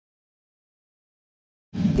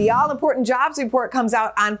The all-important jobs report comes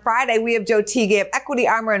out on Friday. We have Joe Tigay of Equity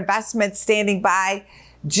Armor Investments standing by.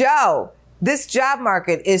 Joe, this job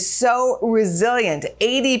market is so resilient.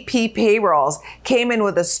 ADP payrolls came in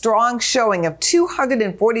with a strong showing of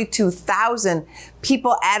 242,000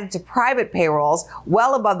 people added to private payrolls,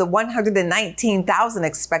 well above the 119,000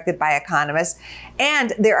 expected by economists.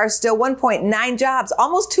 And there are still 1.9 jobs,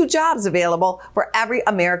 almost 2 jobs available for every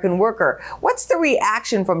American worker. What's the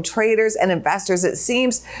reaction from traders and investors? It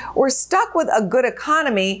seems we're stuck with a good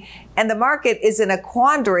economy and the market is in a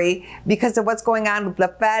quandary because of what's going on with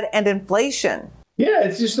the Fed and inflation. Yeah,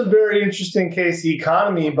 it's just a very interesting case. The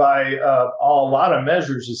economy, by a lot of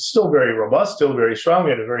measures, is still very robust, still very strong.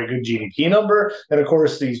 We had a very good GDP number. And of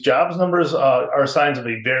course, these jobs numbers are signs of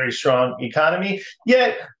a very strong economy.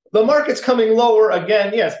 Yet, the market's coming lower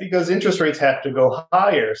again, yes, because interest rates have to go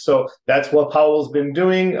higher. So that's what Powell's been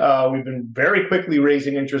doing. We've been very quickly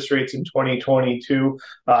raising interest rates in 2022.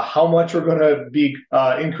 How much we're going to be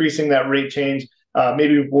increasing that rate change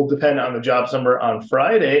maybe will depend on the jobs number on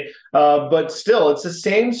Friday. But still, it's the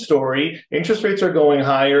same story. Interest rates are going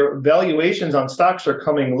higher. Valuations on stocks are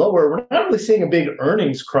coming lower. We're not really seeing a big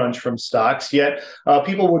earnings crunch from stocks yet.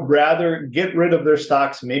 People would rather get rid of their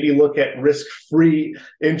stocks, maybe look at risk-free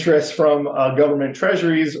interest from government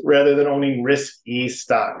treasuries rather than owning risky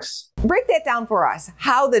stocks. Break that down for us,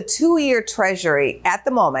 how the 2-year Treasury at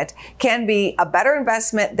the moment can be a better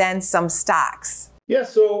investment than some stocks. Yeah,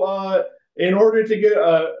 so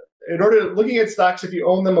looking at stocks, if you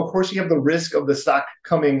own them, of course, you have the risk of the stock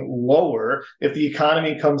coming lower. If the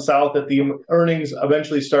economy comes south, if the earnings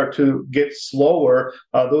eventually start to get slower,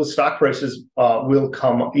 those stock prices will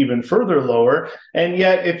come even further lower. And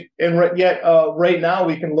yet, right now,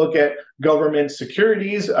 we can look at government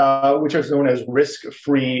securities, which is known as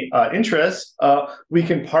risk-free interest. We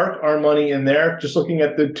can park our money in there. Just looking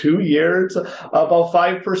at the 2 years, about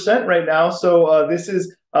 5% right now. So this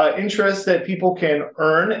is interest that people can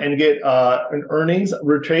earn and get an earnings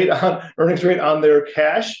rate on their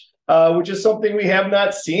cash, which is something we have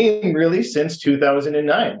not seen really since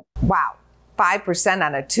 2009. Wow. 5%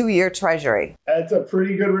 on a 2-year Treasury. That's a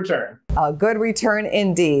pretty good return. A good return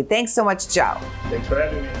indeed. Thanks so much, Joe. Thanks for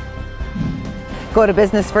having me. Go to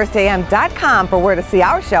businessfirstam.com for where to see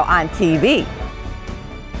our show on TV.